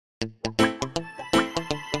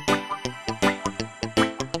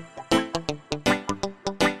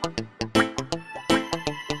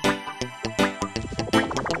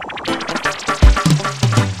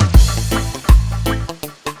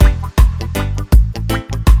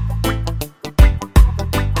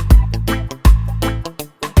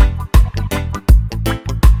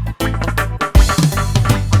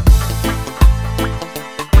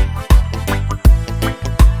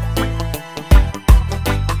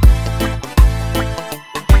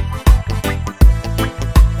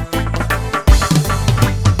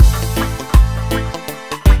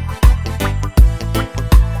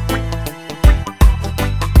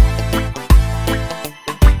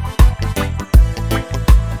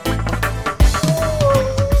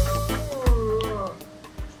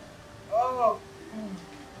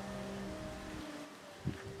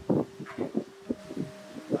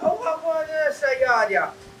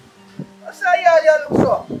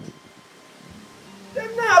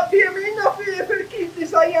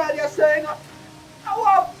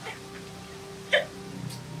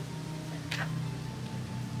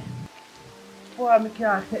Boy, I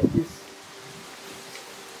can't take this.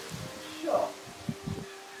 Sure.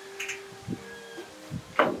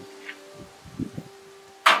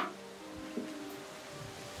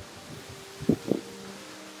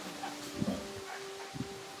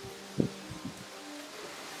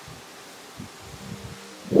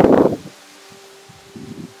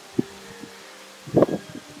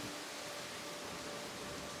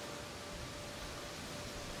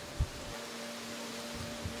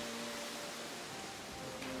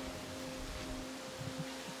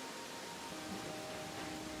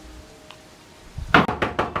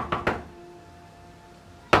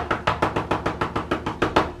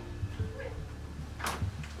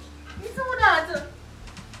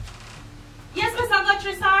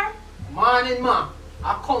 Morning, ma.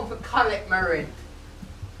 I come to collect my rent.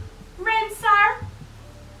 Rent, sir?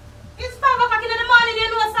 It's 5 o'clock in the morning,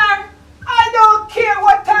 you know, sir. I don't care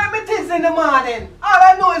what time it is in the morning. All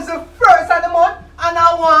I know is the first of the month and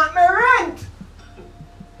I want my rent.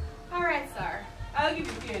 Alright, sir. I'll give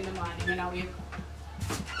it to you in the morning when I wake up.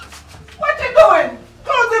 What you doing?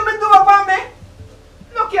 Closing the door for me?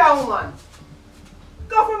 Look here, woman.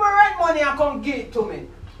 Go for my rent money and come give it to me.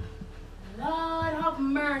 Lord have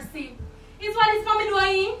mercy. Is what is coming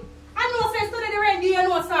doing? I know sense to the rent, you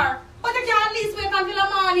know, sir. But you can at least wait until the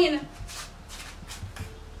morning.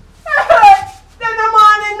 Then the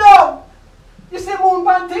morning now. You see moon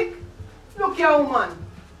pantic? Look here, woman.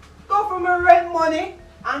 Go for my rent money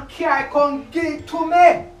and carry come give it to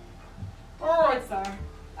me. Alright, sir.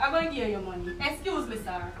 I'm going to give you your money. Excuse me,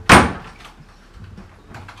 sir.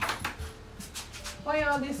 Why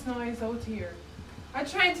all this noise out here? I'm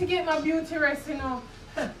trying to get my beauty rest, you know.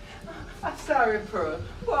 I'm sorry, Pearl.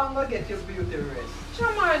 Well, I'm going to get your beauty rest.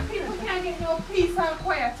 Come on, people can't get no peace and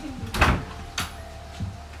quiet in here.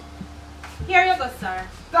 Here you go, sir.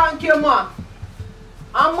 Thank you, ma.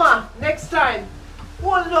 And ma, next time,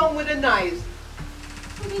 hold on with the knives.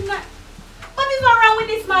 What is wrong with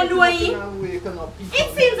this man doing? It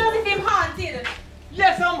seems as if he's haunted.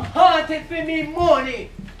 Yes, I'm haunted for me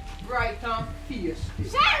money. Right on face.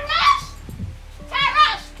 Cherish!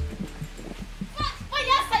 Cherish! What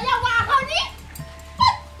you say you want, honey?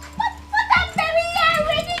 But I'm very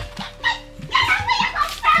already. Get out where you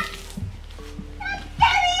come from. I'm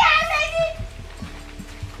very already.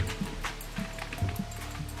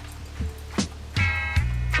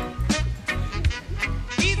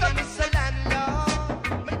 He's a Mr. Landlord.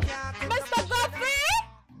 Mr. Godfrey?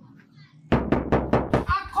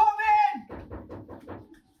 I'm coming!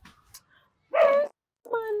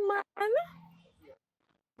 Man.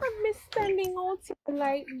 I'm me standing out here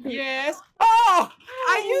like this. Yes. Oh,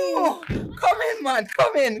 are you? Come in, man.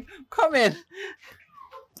 Come in. Come in.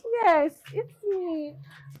 Yes, it's me.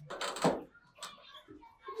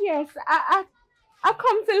 Yes, I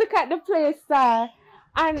come to look at the place, sir.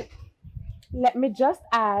 And let me just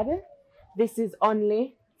add, this is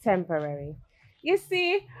only temporary. You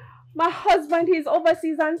see, my husband is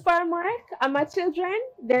overseas on farm work, and my children,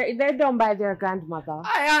 they're done by their grandmother.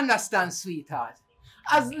 I understand, sweetheart.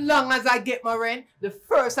 As long as I get my rent the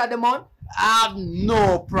first of the month, I have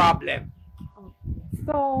no problem.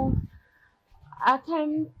 So, I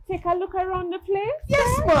can take a look around the place?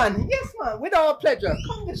 Yes, man. Yes, man. With our pleasure.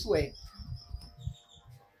 Come this way.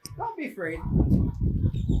 Don't be afraid.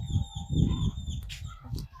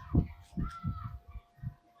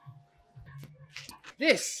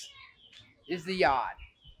 This is the yard.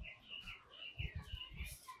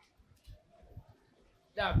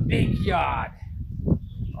 The big yard.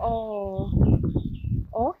 Oh,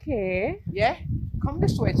 okay. Yeah? Come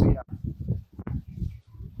this way, sweetheart.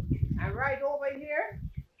 And right over here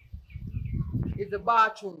is the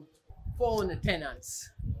bathroom for the tenants.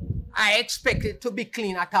 I expect it to be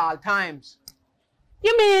clean at all times.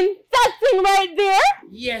 You mean that thing right there?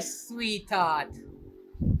 Yes, sweetheart.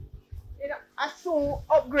 You know, I soon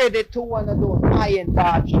upgraded to one of those high-end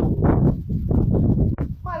bathrooms.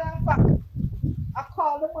 Matter of fact, I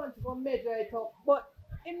called the man to go measure it up, but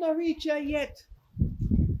him not reach here yet.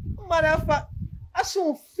 Matter of fact, I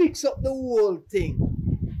soon fix up the whole thing.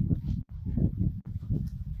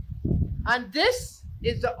 And this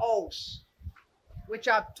is the house, which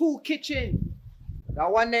have 2 kitchens.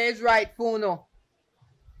 That one there is right for now.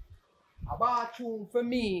 A bathroom for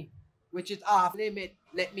me, which is off limit.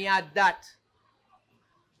 Let me add that.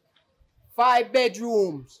 5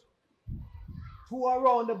 bedrooms. 2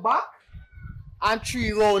 around the back and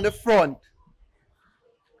 3 around the front.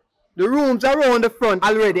 The rooms around the front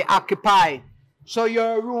already occupied. So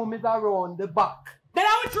your room is around the back. Then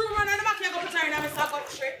I would room around the back here go put her in a Mr.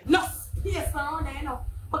 Guthrie. No space around there, no.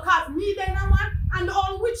 Because me then a one and the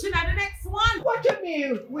old witch in the next one. What you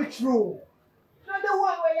mean, which room? Not the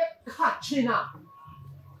one where you're catching up.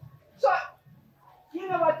 So, you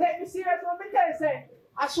never take me serious when me tell you, say,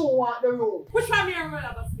 I so want the room. Which one me and roll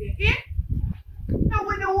up a stay, eh? Now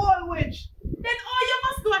with the whole witch. Then oh, you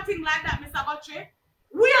must do a thing like that, Mr. Guthrie.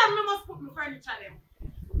 We and me must put my furniture them.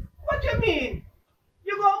 What you mean?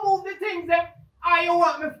 You gonna move the things them, or you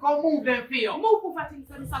want me to go move them for you? Move over things,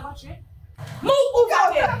 Mr. Guthrie. Move over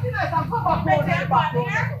things.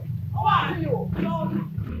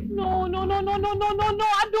 No, I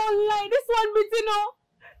don't like this one, but you know,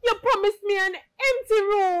 you promised me an empty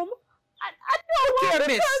room. I don't want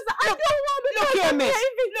because I don't want to Look here, miss.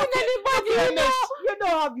 Anybody, you know. You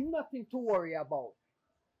don't have nothing to worry about.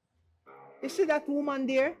 You see that woman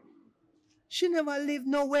there? She never lived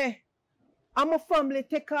nowhere. I'm a family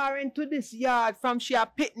take her into this yard from she a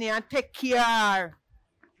pitney and take care of her.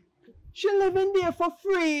 She living there for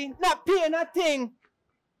free, not paying a thing.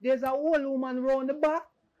 There's a old woman round the back.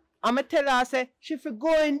 I'ma tell her, I say, she fi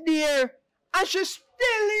go in there. And she's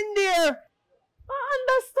still in there. I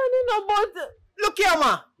understand, you know, but... Look here,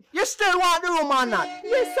 ma. You still want the room or not?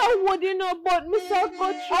 Yes, I would, you know, but Mr.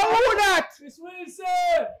 Guthrie... How would that? Miss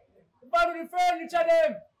Wilson! About the furniture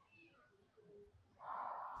them!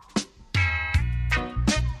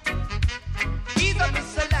 He's a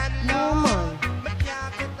Mr. Landlord. No, man.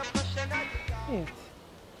 Yes.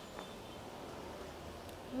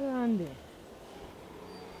 Around there.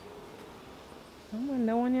 I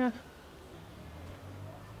wonder when you...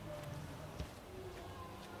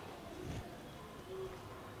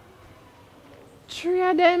 Three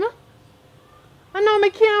of them? I know me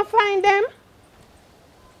can't find them.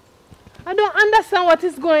 I don't understand what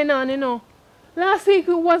is going on, you know. Last week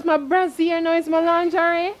it was my brassiere, now it's my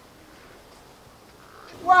lingerie.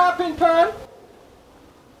 What happened, Pearl?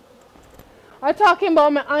 I'm talking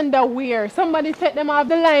about my underwear. Somebody take them off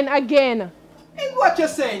the line again. Is what you're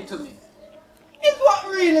saying to me? Is what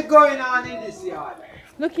really going on in this yard?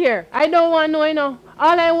 Look here, I don't want to know, you know.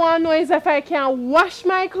 All I want to know is if I can wash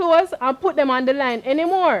my clothes and put them on the line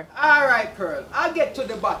anymore. All right, Pearl. I'll get to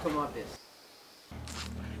the bottom of this.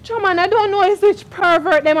 Man, I don't know which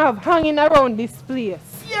pervert them have hanging around this place.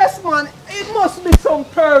 Yes, man. It must be some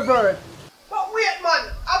pervert. But wait,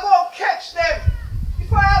 man. I'm going to catch them.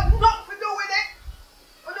 If I have nothing to do with it,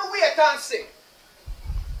 I'm going to wait and see.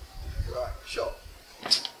 Right, sure.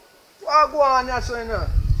 I'll go on there, so you know.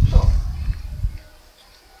 Sure.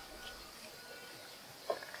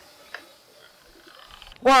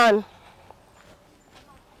 One.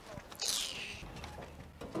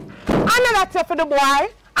 Another tip for the boy.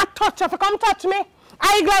 I touch her, come touch me.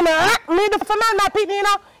 I gonna me the man my pitney, you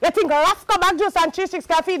know. You think a Roscoe bag juice and cheese sticks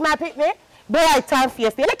can feed my pitney? The right time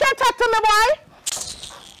face. You can't talk to me, boy.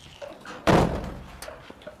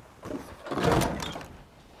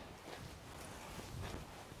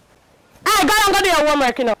 I gotta do your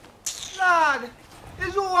homework, you know. Lord,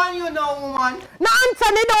 this one you know, woman. No,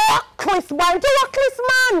 Anthony, no, Chris, boy. Do what, Chris,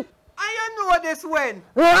 man? And you know this when?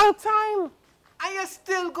 Long time. And you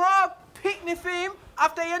still go picnic for him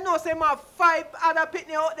after you know say my 5 other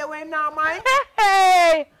picnic out there when now mine?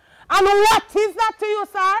 Hey, and what is that to you,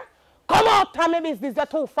 sir? Come out, tell me business, you're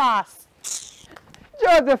too fast.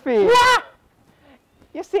 Josephine. What?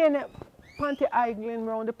 You seeing that panty idling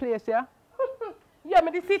around the place, yeah? Yeah,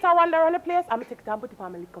 me the seat I wander around the place, I'm take it and put it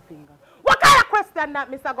on my little finger. What kind of question that,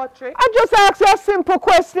 Mr. Guthrie? I just asked you a simple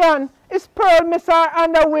question. Is Pearl miss her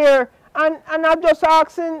underwear? And I'm just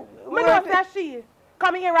asking... Me know that she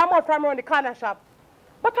coming here and out from around the corner shop.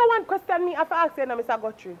 But I want question me after asking Mr.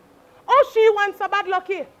 Guthrie. Oh, she wants so bad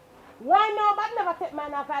lucky. Why nobody never take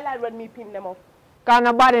man off a lad when me pin them up? Cause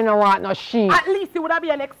nobody no want no sheet. At least it would have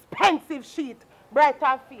been an expensive sheet. Bright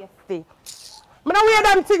and feisty. I don't wear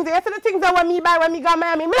them things. You see the things that when me buy when me go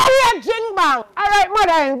Miami. I don't wear jing bang. Alright,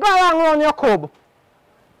 mother, go along around your cub.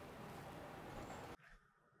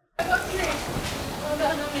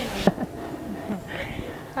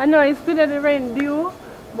 I know it's still the rent due,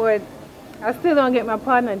 but I still don't get my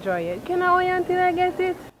partner joy yet. Can I wait until I get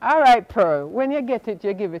it? Alright, Pearl. When you get it,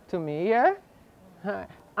 you give it to me, yeah?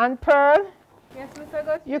 And Pearl, Yes, Mr.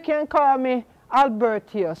 Guthrie? you can call me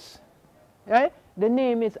Albertius. Right? The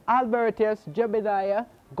name is Albertius Jebediah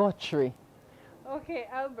Guthrie. Okay,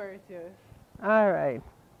 Albertus. Alright.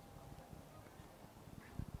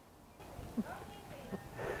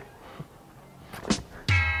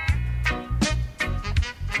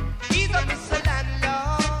 Either Mr.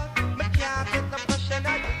 Landlord, me can't get no pressure on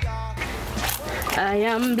your yard. I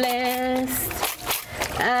am blessed.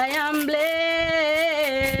 I am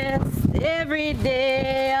blessed. Every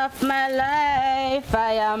day of my life,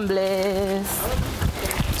 I am blessed.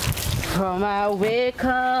 From I wake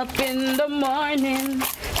up in the morning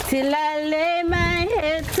till I lay my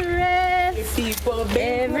head to rest. Every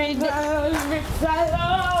day, every day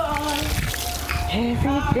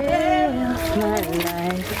of my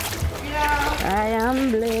life, I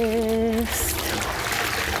am blessed.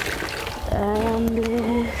 I am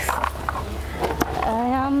blessed. I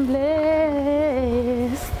am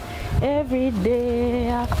blessed. Every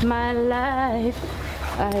day of my life,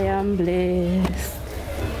 I am blessed.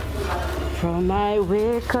 From I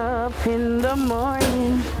wake up in the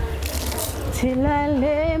morning till I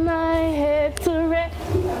lay my head to rest.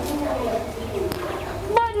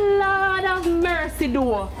 But Lord of mercy,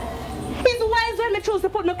 do. It's wise when me choose to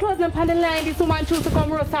put my clothes on the line. This woman choose to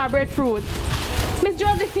come roast her breadfruit. Miss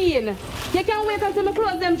Josephine, you can wait until my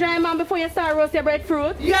clothes them dry, man, before you start roast your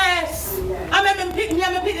breadfruit? Yes! I'm picking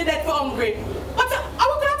the dead for hungry. But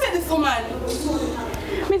how can I tell this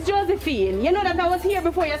woman? Miss Josephine, you know that I was here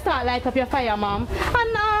before you start light up your fire, ma'am.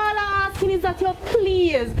 And all I'm asking is that you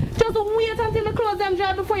please just wait until the clothes them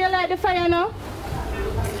dry before you light the fire, no?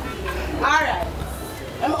 Alright.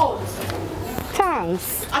 I'm out.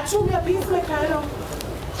 Thanks. I chew me a peacemaker, you know.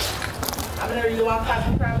 I don't really want to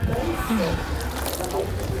have problems.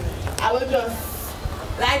 I will just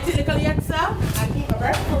light it little yet, sir, and keep my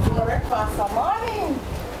breakfast for my breakfast for morning.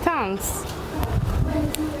 Thanks.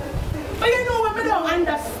 But you know what I don't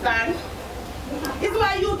understand? It's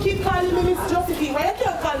why you keep calling me Miss Josephine. Why you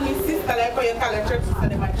can't call me sister like how you call a church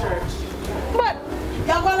sister in my church? But,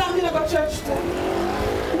 you're going to go to church too?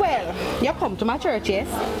 well, you come to my church, yes,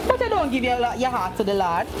 but you don't give your heart to the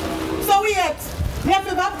Lord. So wait, you have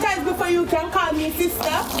to baptize before you can call me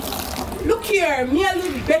sister? Look here, me I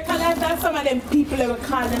live better life than some of them people that will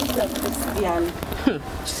call themselves Christian.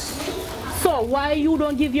 So why you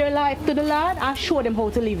don't give your life to the Lord and show them how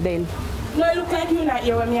to live then? No, it look like you not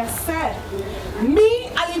hear what me I said. Me,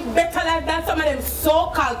 I live better life than some of them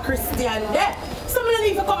so-called Christian there. Some of them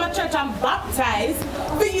need to come to church and baptize.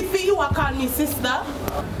 For you are calling me sister.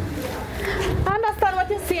 I understand what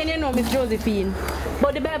you're saying, you know, Miss Josephine.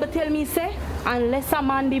 But the Bible tell me, say, unless a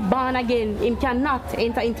man be born again, him cannot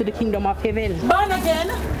enter into the kingdom of heaven. Born again?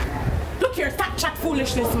 Look here, stop chat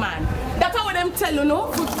foolishness, man. That's how them tell you,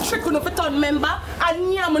 no? To trick you, for turn member,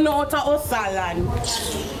 and yam no out of us land.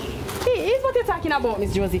 Here's what you're talking about,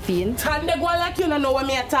 Miss Josephine. And they go like you don't know what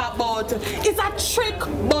me I talk about. It's a trick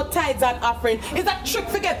about tithes and offering. It's a trick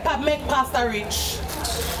to get make pastor rich.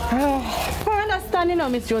 I understand, you know,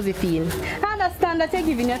 Miss Josephine. I understand that you're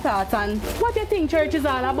giving your thoughts on what you think church is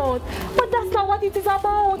all about. But that's not what it is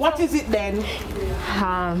about. What is it then?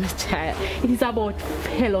 Child, it is about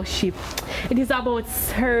fellowship. It is about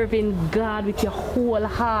serving God with your whole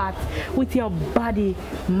heart, with your body,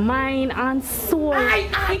 mind, and soul.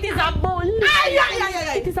 It is about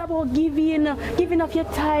it is about giving of your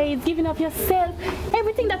tithes, giving of yourself.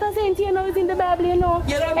 Everything that I say to you now is in the Bible, you know.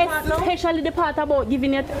 You don't especially the part about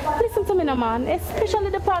giving it. Listen to me now, man. Especially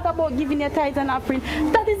the part about giving your tithes and offering.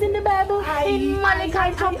 That is in the Bible. In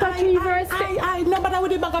Malachi chapter 3 verse 6. No, but I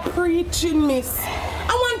would have a preaching, miss. I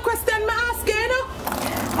want question me ask you,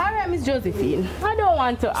 know. Alright, Miss Josephine. I don't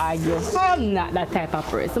want to argue. I'm not that type of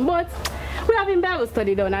person. But we're having Bible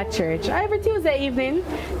study down at church every Tuesday evening.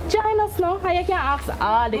 Join us now and you can ask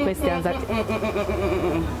all the questions that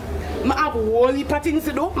I have a whole heap of things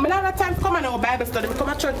to do. I don't have time to come on our Bible study. We come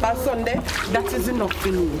to church on Sunday. That is enough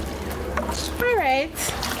for me. Alright.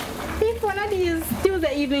 If one of these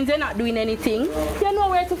Tuesday evenings you're not doing anything, you know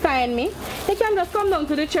where to find me. You can just come down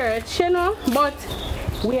to the church, you know. But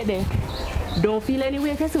wait there. Don't feel any way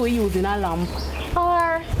if you see we're using a lamp.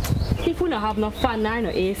 Or If we don't have no fan or no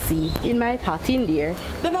AC, it might hot in there.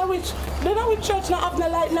 Then I which church not have no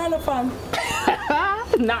light nor no fan?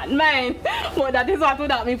 Not mine. But that is what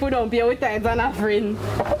would happen if we don't pay with tithes and offering.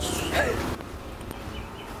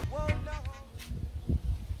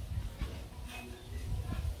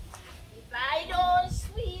 If I don't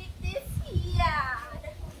sweep this yard,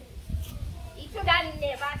 it should have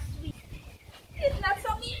never sweep. It's not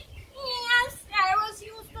something Cyrus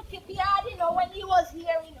used to keep yard, you know, when he was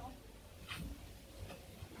here, you know.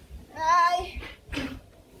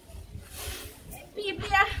 People,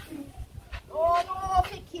 oh no,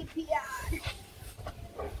 to keep yard.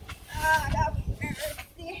 God have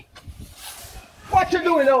mercy. What you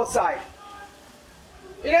doing outside?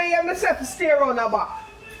 You don't hear myself to stay around the back.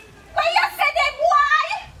 But you said that, boy,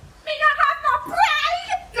 me not have no pride.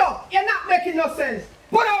 No, you're not making no sense.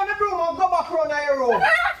 Put on the broom and go back around your room.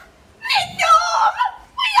 Me doom!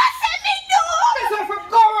 But you said me doom! Listen, if you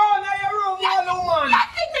go around your room, you little man. You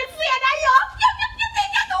think me afraid of you? You think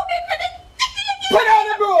you know me for the... Put on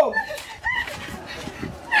the broom.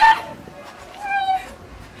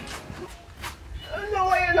 No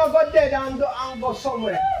way you not go dead and go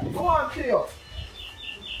somewhere. Go on to you.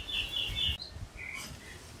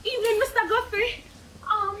 Evening, Mr. Guthrie.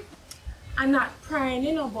 I'm not crying,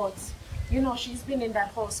 you know, but you know she's been in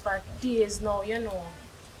that house for days now, you know.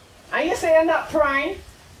 And you say you're not crying?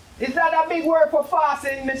 Is that a big word for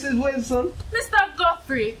fasting, Mrs. Wilson? Mr.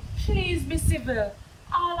 Guthrie, please be civil.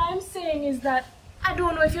 All I'm saying is that I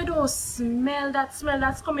don't know if you don't smell that smell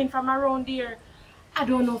that's coming from around here. I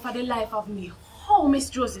don't know for the life of me how Miss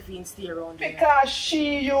Josephine stay around here. Because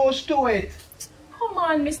she used to it. Come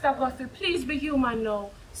on, Mr. Guthrie, please be human now.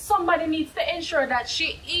 Somebody needs to ensure that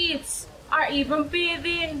she eats or even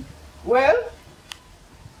bathing. Well,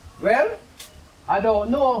 I don't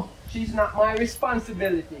know. She's not my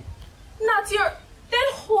responsibility. Not your... Then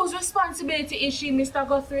whose responsibility is she, Mr.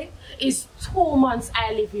 Guthrie? It's 2 months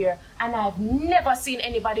I live here and I've never seen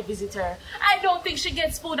anybody visit her. I don't think she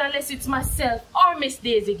gets food unless it's myself or Miss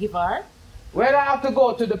Daisy give her. Well, I have to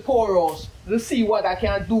go to the poorhouse to see what I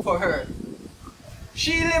can do for her.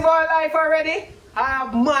 She live her life already. I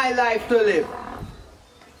have my life to live.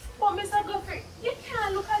 But Mr. Guthrie, you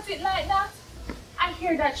can't look at it like that. I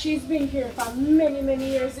hear that she's been here for many,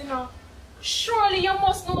 many years, you know. Surely you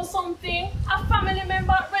must know something. A family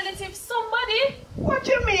member, relative, somebody. What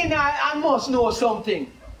you mean I must know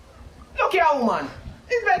something? Look here, woman.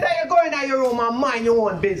 It's better you go in your room and mind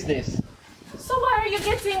your own business. So why are you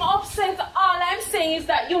getting upset? All I'm saying is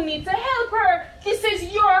that you need to help her. This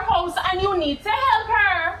is your house and you need to help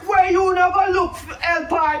her. Well, you never look for help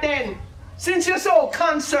her then. Since you're so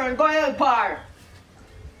concerned, go help her.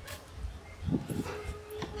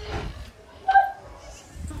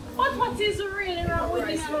 But what is really wrong with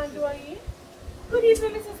this man, Dwayne? Good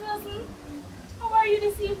evening, Mrs. Wilson. How are you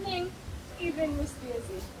this evening? Evening, Miss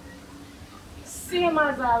Daisy. Same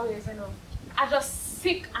as always, you know. I'm just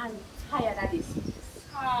sick and tired of this.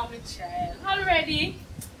 Oh, my child. Already?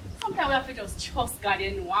 Sometimes we have to just trust God,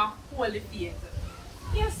 you know, and hold the faith.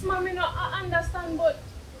 Yes, ma'am, you know, I understand, but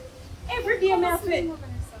every day I have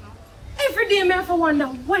to wonder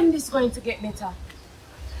when this is going to get better.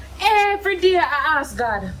 Every day I ask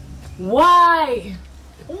God, why?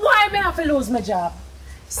 Why may I have to lose my job?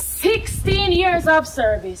 16 years of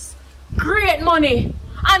service, great money,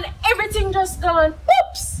 and everything just gone,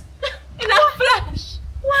 oops, in a flash.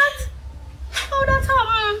 What? How that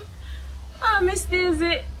happened? Ah, Miss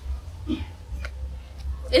Daisy.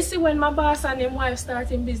 You see, when my boss and his wife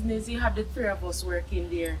starting business, he had the 3 of us working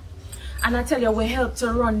there. And I tell you, we helped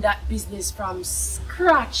to run that business from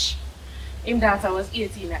scratch. Him daughter was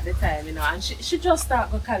 18 at the time, you know, and she just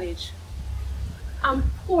started go college. And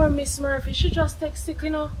poor Miss Murphy, she just takes sick, you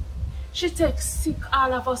know. She takes sick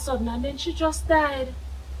all of a sudden and then she just died.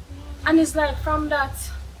 And it's like from that,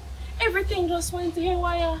 everything just went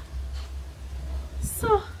haywire.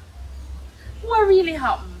 So, what really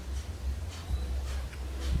happened?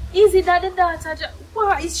 Is it that the daughter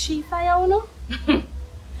what is she fire, you know?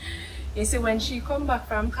 You see, when she come back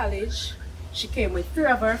from college, she came with 3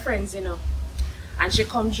 of her friends, you know. And she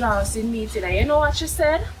come draw us in meeting, and you know what she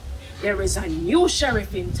said? There is a new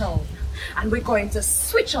sheriff in town, and we're going to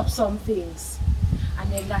switch up some things.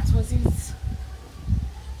 And then that was it.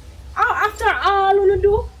 After all you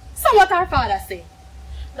do, so what our father say?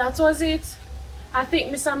 That was it. I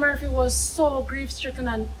think Mr. Murphy was so grief-stricken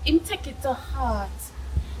and him take it to heart.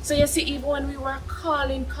 So you see, even when we were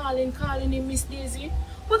calling him, Miss Daisy,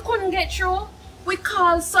 we couldn't get through. We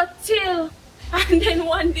called so till, and then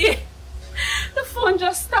one day, the phone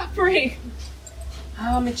just stopped ringing.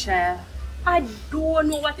 Oh, my child. I don't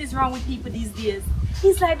know what is wrong with people these days.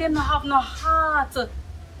 It's like them not have no heart.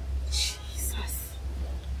 Jesus.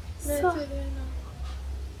 So,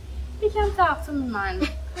 you can talk to me, man.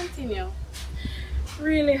 Continue.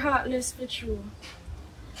 Really heartless for true.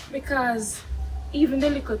 Because even the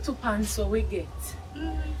little two pants so we get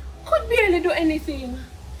could barely do anything.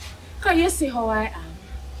 Cause you see how I am.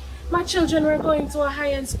 My children were going to a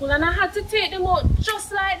high-end school and I had to take them out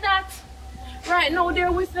just like that. Right now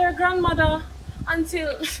they're with their grandmother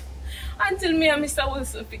until me and Mr.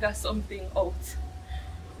 Wilson figure something out.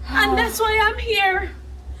 And that's why I'm here.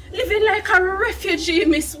 Living like a refugee,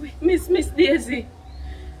 Miss Daisy.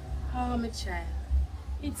 Oh, my child.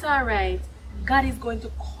 It's alright. God is going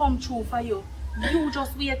to come through for you. You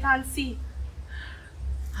just wait and see.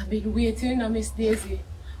 I've been waiting, Miss Daisy.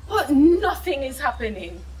 But nothing is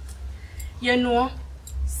happening. You know,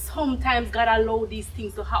 sometimes God allows these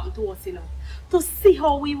things to happen to us, you know. To see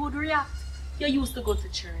how we would react. You used to go to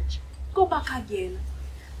church. Go back again.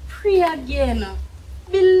 Pray again.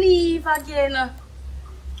 Believe again.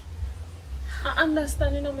 I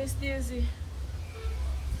understand, you know, Miss Daisy.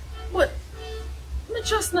 But I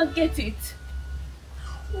just not get it.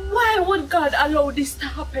 Why would God allow this to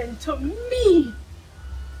happen to me?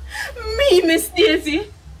 Me, Miss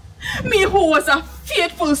Daisy. Me who was a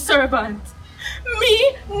faithful servant.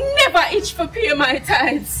 Me never itch for pay my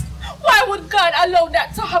tithes. Why would God allow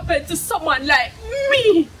that to happen to someone like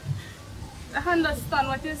me? I understand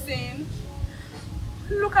what you're saying.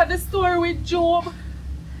 Look at the story with Job.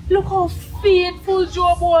 Look how faithful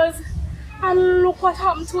Job was. And look what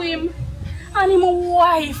happened to him. And his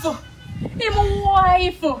wife. Who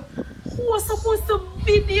was supposed to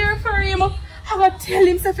be there for him. I would tell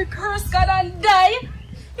himself to curse God and die.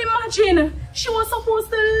 Imagine, she was supposed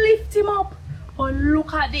to lift him up. But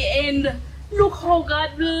look at the end. Look how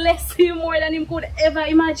God blessed him more than him could ever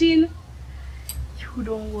imagine. You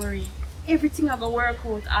don't worry. Everything will work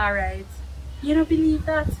out alright. You don't believe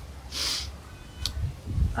that?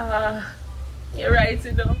 You're right,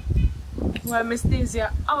 you know. Well, Miss Daisy,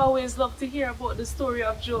 I always love to hear about the story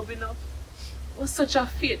of Job, you know. He was such a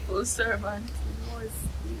faithful servant.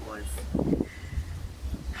 He was. Oh,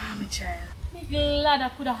 my child. I'm glad I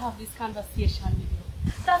could have this conversation with you.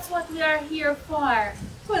 That's what we are here for.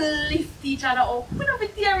 To lift each other up. We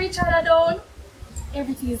don't tear each other down.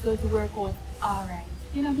 Everything is going to work out alright.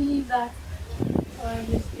 You don't believe that? Well,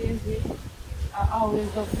 Miss Daisy, I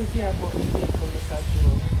always love to hear about the faithfulness of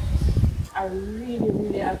Job. I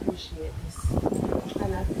really appreciate this.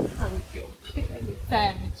 And I thank you.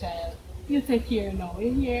 Anytime, my child. You take care now.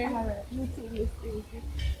 You hear? Alright, you too, Miss Daisy.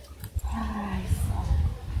 Alright, son.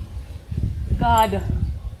 God,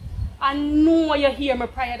 I know you hear my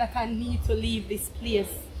prayer that I need to leave this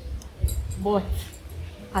place. But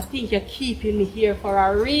I think you're keeping me here for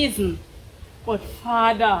a reason. But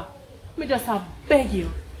Father, I just beg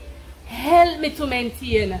you, help me to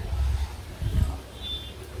maintain.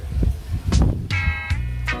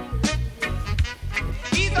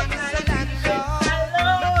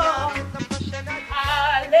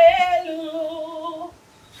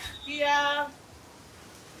 Hallelujah.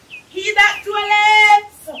 He that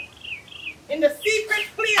dwelleth in the secret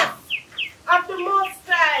place of the Most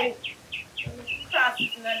High, cross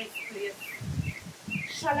in this place,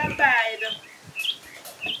 shall abide.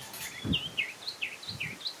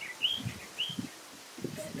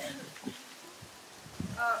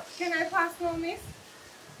 Can I pass now, miss?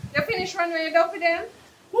 You finish one way you do for them?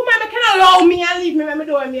 Woman, you can allow me and leave me when I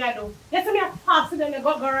do what I do. You see me a pass them, you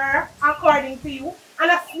go girl, according to you,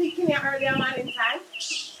 and I sneak in here earlier morning time.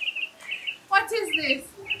 What is this?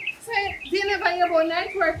 Say, do you never hear about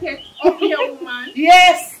night work yet? Up here, woman.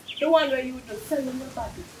 Yes, the one where you do sell me your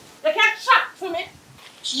body. You can't chat to me.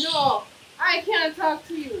 No, I can't talk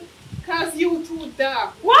to you. Because you too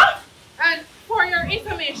dark. What? And for your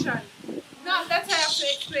information, not that I have to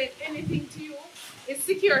explain anything to you. It's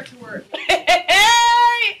security work.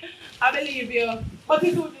 Hey! I believe you. But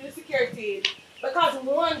you do the security. Because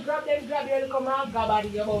one grab you and come and grab out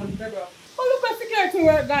of your own, bro. Oh, look what security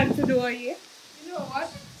work gone to do here. You know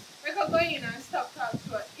what? We could go in and stop talking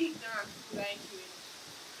to an ignorant people like you.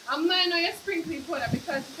 I'm not know you're sprinkling powder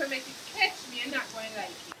because if you make it catch me, you're not going to like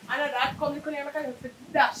it. I know that come to come because you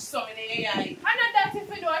dash some in the AI. I know that if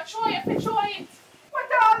you do a throw, if you throw it. What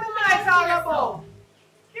all the nights all about?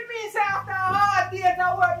 You mean say after a hard day at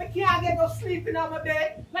work, I can't get no sleeping on my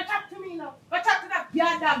bed? Now talk to me now. Now talk to that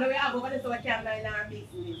yard dog that we have over there so I can't lie in our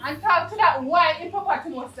business. And talk to that white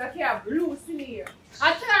hippopotamus that you have loose in here.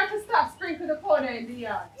 And tell her to stop sprinkling the powder in the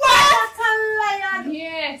yard. What? That's a liar.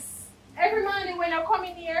 Yes. Every morning when I come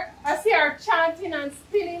in here, I see her chanting and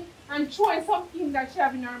spinning and throwing something that she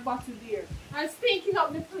have in her bottle there. And stinking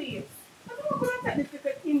up the place. I'm I'm going to take this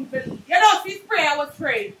little invalid. You know, see, pray, I was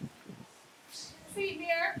praying. See,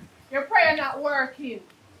 dear, your prayer not working.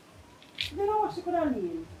 You know what she could have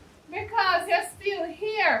mean? Because you're still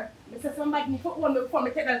here. I said somebody need to own me before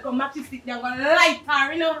me take that matches stick down and light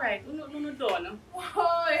her, you know? Alright, no, don't.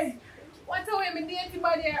 Boy, what a way me dating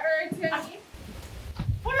body hurt you.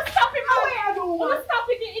 Wanna stop it, How are you doing? Wanna stop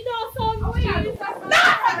it? It don't sound How are you doing?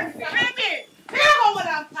 baby! Here go what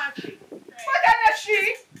I'm touching. But then if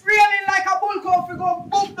she really like a bull coat to go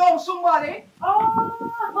book down somebody.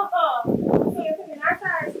 Oh! So you're taking our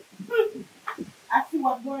time. I see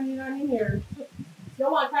what's going on in here.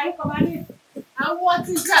 You want time to come on in? And what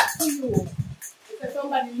is that for you? Because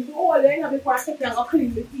somebody need to hold it before I take you and go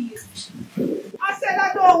clean the teeth. I said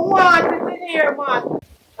I don't want it in here, man.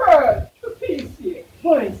 Pearl, please here.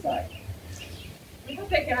 Go inside. I'm going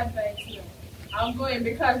to take your advice now. I'm going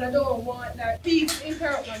because I don't want that peace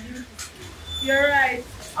interrupt my duty. You're right.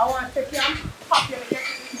 I want to take you and pop you and get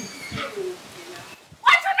you the teeth.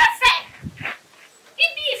 What you not say?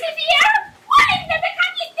 If this is here, what is the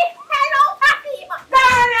mechanic the hell out of him?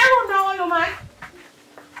 Darn, I don't know you, man.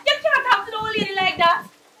 You can't talk to the old lady like that.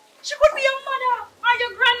 She could be your mother or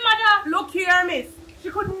your grandmother. Look here, miss. She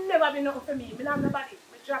could never be nothing for me. Me not nobody.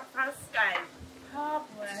 Me drop her sky. Oh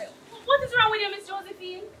boy. What is wrong with you, Miss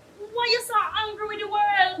Josephine? Why you so angry with the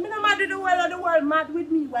world? Me not mad with the world or the world mad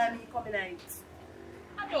with me while me coming out.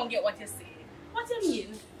 I don't get what you say. What you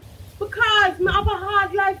mean? Because me have a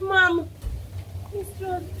hard life, ma'am. Miss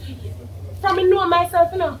Josephine. From me know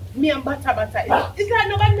myself, you know. Me and Bata. It's like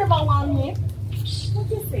nobody never want me. What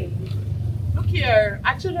you say? Look here.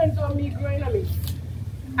 Our children saw me growing up.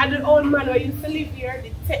 And the old man who used to live here,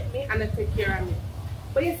 they take me and they take care of me.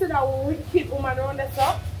 But you see that wicked woman around the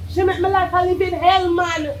top? She make me like a living hell,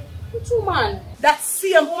 man. Which woman? That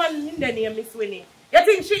same woman in the name, Miss Winnie. You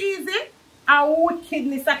think she easy? A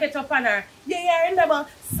wickedness I catch up on her. You hearing about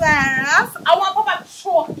Cyrus? I want Papa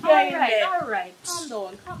choke you in there. Alright. Calm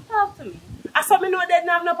down. Talk to me. I saw me know they don't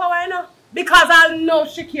have no power, you know? Because I know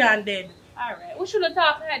she can't dead. Alright. We shouldn't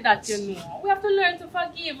talk like that, you know. We have to learn to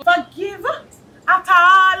forgive. Forgive? After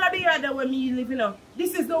all of the yard where me live, you know,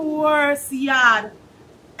 this is the worst yard.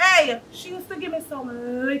 Hey, she used to give me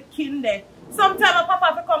some licking there. Sometimes my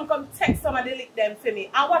papa will come text some of the lick them for me.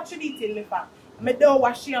 And what she eating me for? Me don't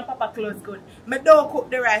wash she and papa clothes good. Me don't cook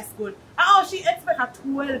the rice good. And how she expect a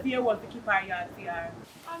 12-year-old to keep her yard for her?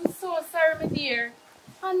 I'm so sorry, my dear.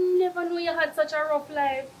 I never knew you had such a rough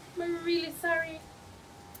life. I'm really sorry.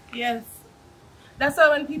 Yes. That's why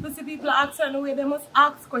when people see people ask on the way, they must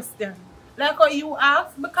ask questions. Like how you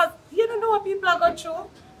ask, because you don't know what people are going through.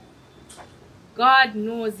 God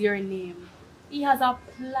knows your name. He has a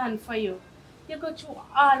plan for you. You go through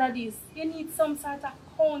all of this. You need some sort of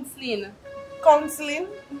counseling. Counseling?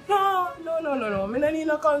 No. Me don't need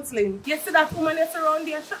no counseling. You see that woman that's around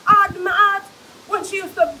there? She hard my heart. When she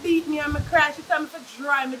used to beat me and me cry, she told me to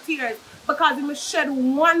dry my tears. Because if I shed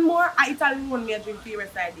one more, it alone me a drink for the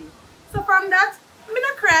rest of the day. So from that, me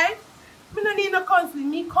not cry. Me don't need no counseling.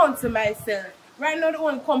 Me counsel myself. Right now, the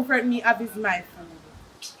one comfort me of is my food.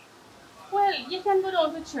 Well, you can go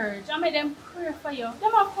down to church and make them pray for you.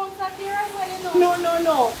 Them are comfort there as well, you know.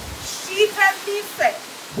 No. She told me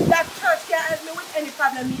that church can't help me with any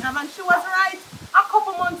problem me have, and she was right. A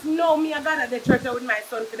couple months now, me I got at the church with my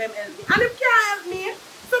son for them help me. And if can't help me,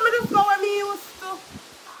 so me just go where me used to.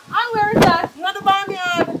 And where is that? Not the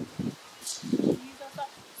barnyard.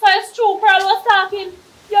 So it's true, Pearl was talking.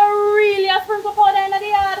 You're really a sprinkle powder in the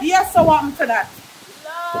yard. Yes, so what happened to that?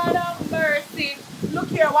 Lord of mercy. Look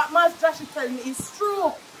here, what Master Josh is telling me is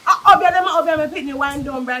true. I obey them my pick me wine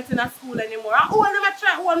down bright in a school anymore. I hold them a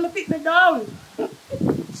try to hold me pick me down.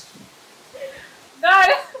 God,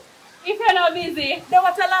 if you're not busy. They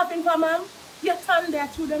what you laughing for, ma'am? You turn there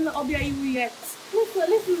through them not obey you yet.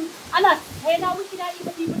 Listen. And that when I wicked and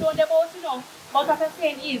evil people don't about, you know. But what I'm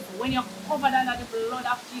saying is, when you're covered under the blood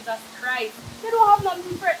of Jesus Christ, they don't have nothing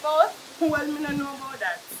to fret about. Well, me don't know about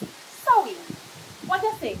that. So, what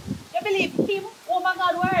you say? You believe him over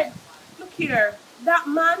God's word? Look here, that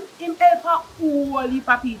man, him help a whole heap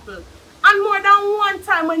of people. And more than one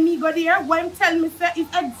time when me go there, when him tell me say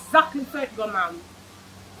it's exactly so it go, ma'am.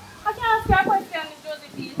 I can ask you a question, Miss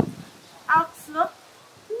Josephine. Ask no?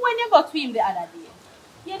 When you got to him the other day,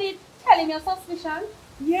 you did tell him your suspicion?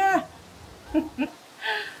 Yeah.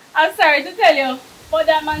 I'm sorry to tell you, but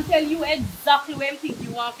that man tell you exactly what him think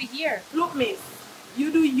you want to hear. Look, miss,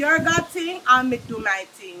 you do your God thing, I'll make do my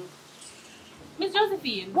thing. Miss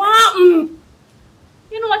Josephine. What? You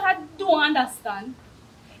know what I don't understand?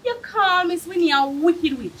 You call Miss Winnie a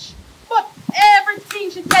wicked witch, but everything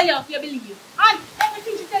she tell you, you believe. And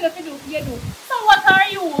everything she tell you to do, you do. So what are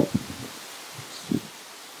you?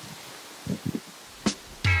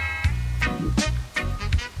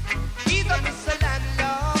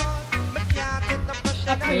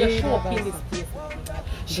 pray you show up in this place.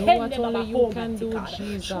 Do what only you can do,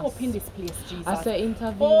 Jesus. Show up in this place, Jesus. I say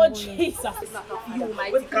intervene. Oh, Jesus. You,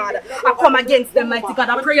 mighty God. I come against them, mighty God.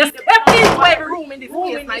 I pray you step into every room in this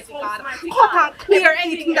place, mighty God. Cut and clear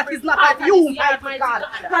anything that is not of you, mighty God.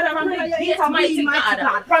 God, I pray you intervene, mighty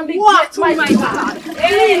God. From the watch, mighty God.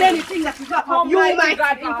 Clean anything that is not of you, mighty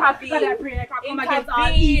God. Intervene. God, I pray I come against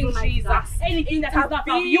all evil, Jesus. Anything that is not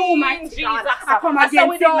of you, mighty God. I come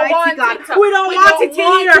against it, mighty God. We don't want it in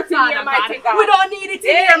here, Father, mighty God. We don't need it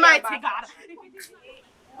in here, mighty God.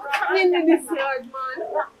 In this yard, man.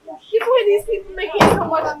 Look why these people making so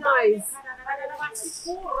much noise.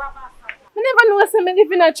 I never know somebody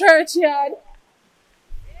live in a churchyard.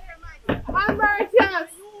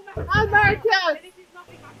 Albertus! Albertus!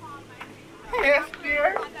 Yes,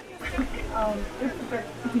 dear.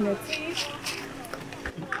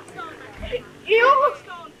 You?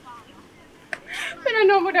 I don't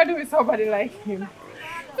know what I do with somebody like him.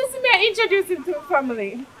 This is me, I introduce him to a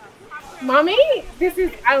family. Mommy, this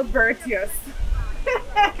is Albertus.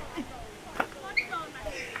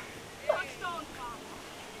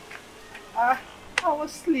 I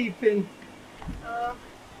was sleeping.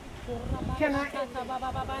 Can I?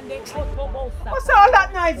 What's all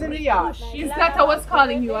that noise in the yard? Is that I was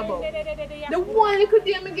calling you about? The one little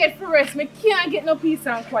day I get for rest, I can't get no peace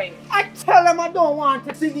and quiet. I tell them I don't want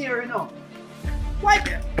it in here, you know. What?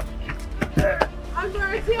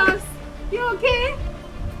 Albertus, you okay?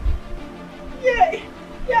 Yeah,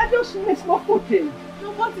 I just missed my footing.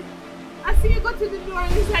 No, but I see you go to the door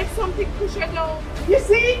and it's like something push you down. You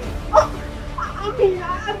see? Oh,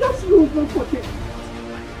 I just lose my footing.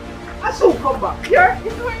 I soon come back. Here?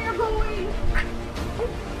 This is where you're going.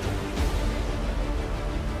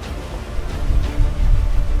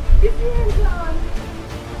 It's here, John.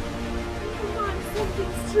 Oh man,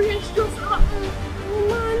 something strange just happened. Oh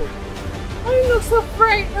man, I look so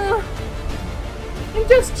frightened. It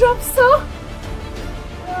just dropped so.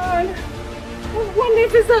 God, I wonder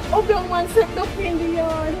if it's that other one set up in the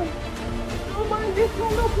yard. Oh man, this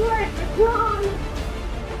one look like it's gone.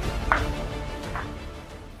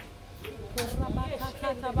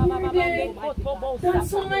 That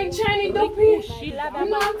sound like Chinese duppy. I'm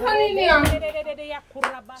not telling you.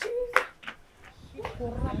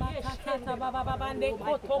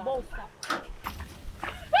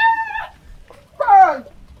 Pearl!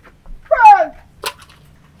 Pearl!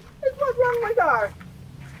 What's wrong with her?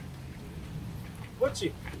 What's she?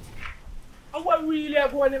 And what really are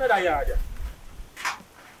going in the yard?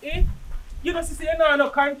 Eh? You don't see you know no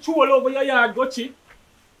control over your yard, Gotchi?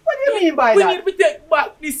 What do you mean by we that? need to take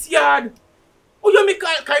back this yard. Oh, you make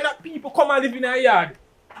all kind of people come and live in our yard?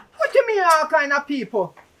 What do you mean all kind of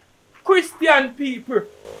people? Christian people.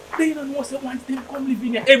 They don't know so once them come live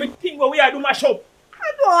in here, everything what we are do mash up.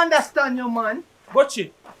 I don't understand you, man.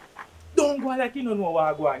 Gotchi, don't go like you don't know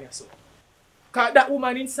what go on here, so. Cause that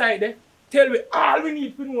woman inside there tell me all we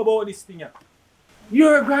need to know about this thing here.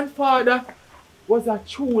 Your grandfather was a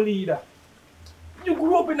true leader. You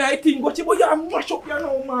grew up in a thing, Gotchi, but you are mash up here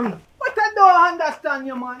now, man. But I don't understand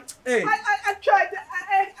you, man. Hey. I tried to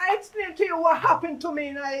I explained to you what happened to me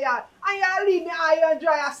in the yard. And you leave me high and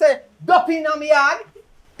dry and say, dumpy in my yard.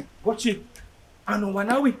 Gotchi, I know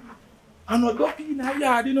one away. I know dumpy in our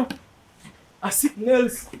yard, you know. A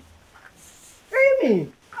signals. What do you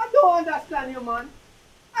mean? I don't understand you, man.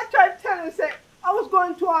 I tried to tell you, say, I was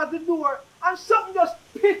going towards the door and something just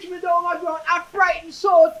pitched me down the ground. I frightened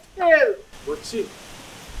so still. Gotchi,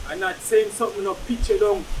 I'm not saying something no picture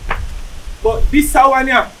down. But this one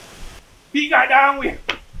here, bigger than we.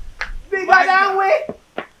 Bigger than we?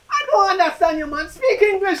 I don't understand you, man. Speak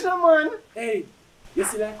English, no, man. Hey, you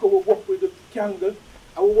see like how we work with the candle,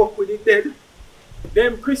 and we work with the dead.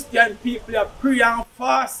 Them Christian people are pray and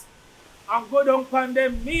fast and go down on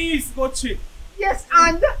them knees, Gotchi. Yes,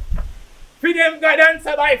 and? For them God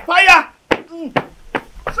answer by fire.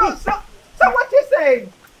 So what you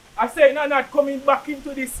saying? I say no, not coming back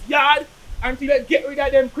into this yard until you get rid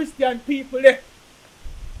of them Christian people there.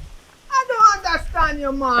 I don't understand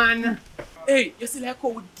you, man. Hey, you see like how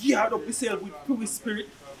we geared up ourselves with Holy Spirit.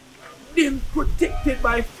 Them protected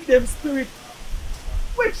by them spirit.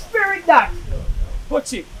 Which spirit that?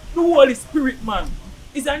 Gotchi, the Holy Spirit, man,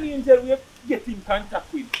 is an angel we get in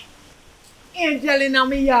contact with. Angel in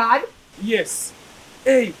my yard? Yes.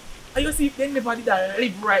 Hey, and you see if they never did that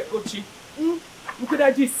live right, Gotchi, we could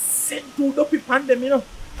have just sent two dopey on them, you know,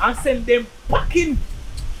 and send them packing.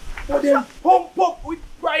 For them pump up with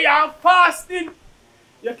prayer and fasting.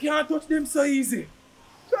 You can't touch them so easy.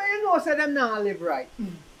 So you know say them not live right.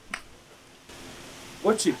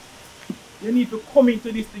 Gotchi, you need to come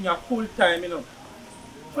into this thing a full time, you know.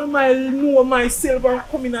 From I know myself and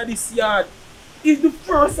coming at this yard, it's the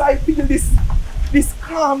first I feel this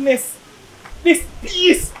calmness, this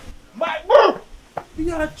peace. My mom, we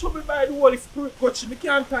are troubled by the Holy Spirit, coach. We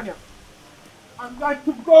can't turn you. I'm going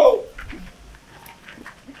to go.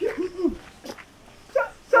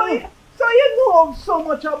 So you know so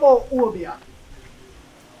much about Obia?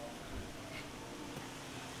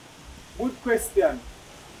 Good question.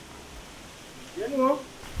 You know,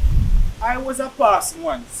 I was a pastor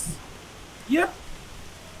once. Yeah.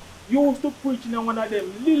 Used to preach in one of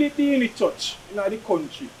them Lily Dini church in the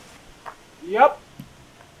country. Yep.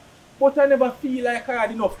 But I never feel like I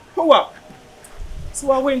had enough power.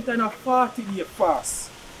 So I went on a 40-day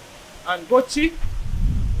fast. And gotchi,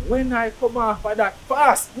 when I come off of that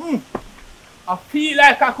fast, I feel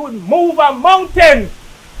like I could move a mountain.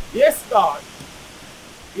 Yes, God.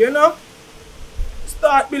 You know?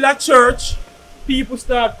 Start build a church, people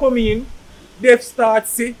start coming, deaf start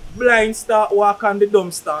see, blind start walk, and the dumb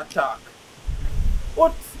start talk.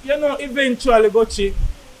 But you know, eventually, gotchi,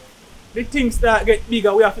 the things start get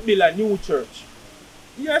bigger. We have to build a new church.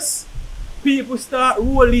 Yes, people start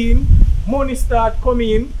rolling, money start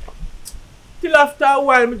coming. Till after a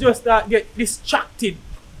while, me just start get distracted.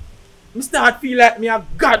 Me start feel like me a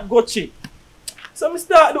God gotchi. So me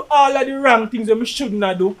start do all of the wrong things that me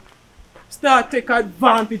shouldn't do. Start take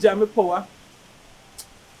advantage of my power.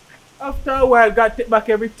 After a while, God take back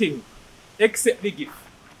everything except the gift.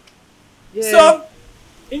 Yeah. So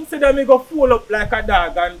instead of me go fall up like a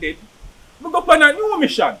dog and dead, me go on a new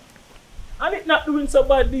mission. And it's not doing so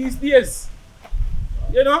bad these days.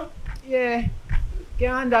 You know? Yeah.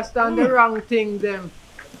 Can understand the wrong thing them.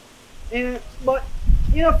 But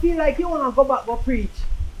you don't feel like you wanna go back go preach.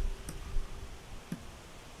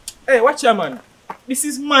 Hey, watch ya, man. This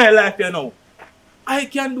is my life, you know. I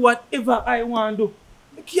can do whatever I want to do.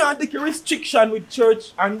 I can't take a restriction with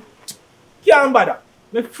church and can't bother.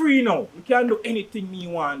 I'm free now. I can do anything me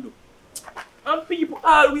want to do. And people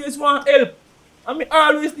always want help. And me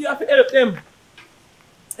always there to help them.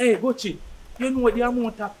 Hey, Gochi, you know the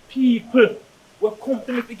amount of people who come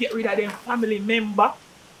to me to get rid of them family member?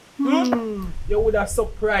 You would have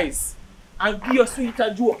surprised. And give you a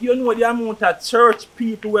sweeter joke. You know the amount of church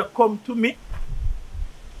people will come to me.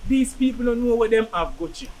 These people don't know what them have,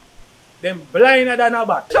 Gochi. Them blinder than a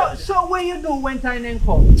bat. So what you do when time them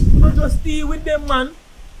come? We don't just deal with them, man.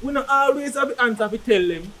 We don't always have the answer to tell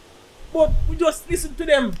them. But we just listen to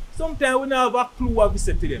them. Sometimes we don't have a clue what we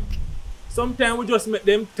say to them. Sometimes we just make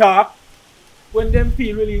them talk. When them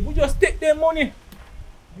feel relieved, we just take their money.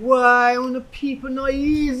 Why, when the people not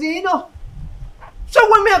easy, you know? So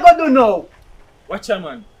what me I gonna do now? Watch out,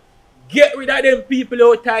 man. Get rid of them people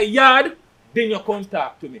out of yard, then you come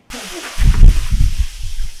talk to me.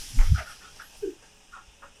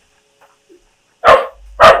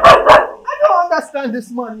 I don't understand this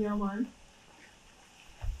man here, man.